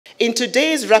In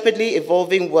today's rapidly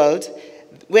evolving world,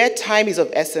 where time is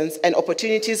of essence and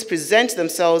opportunities present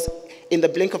themselves in the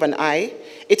blink of an eye,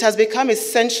 it has become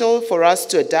essential for us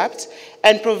to adapt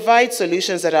and provide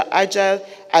solutions that are agile,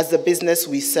 as the business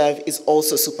we serve is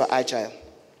also super agile.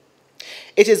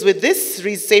 It is with this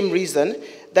same reason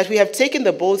that we have taken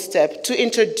the bold step to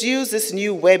introduce this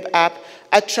new web app,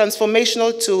 a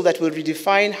transformational tool that will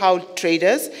redefine how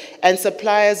traders and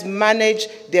suppliers manage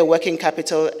their working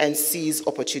capital and seize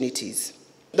opportunities.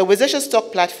 The Wezesha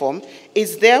Stock platform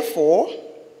is therefore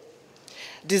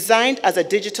designed as a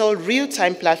digital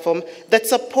real-time platform that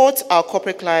supports our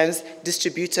corporate clients,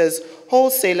 distributors,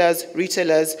 wholesalers,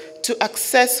 retailers to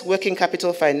access working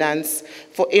capital finance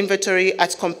for inventory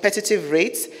at competitive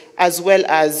rates, as well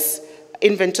as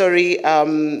inventory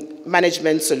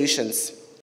management solutions.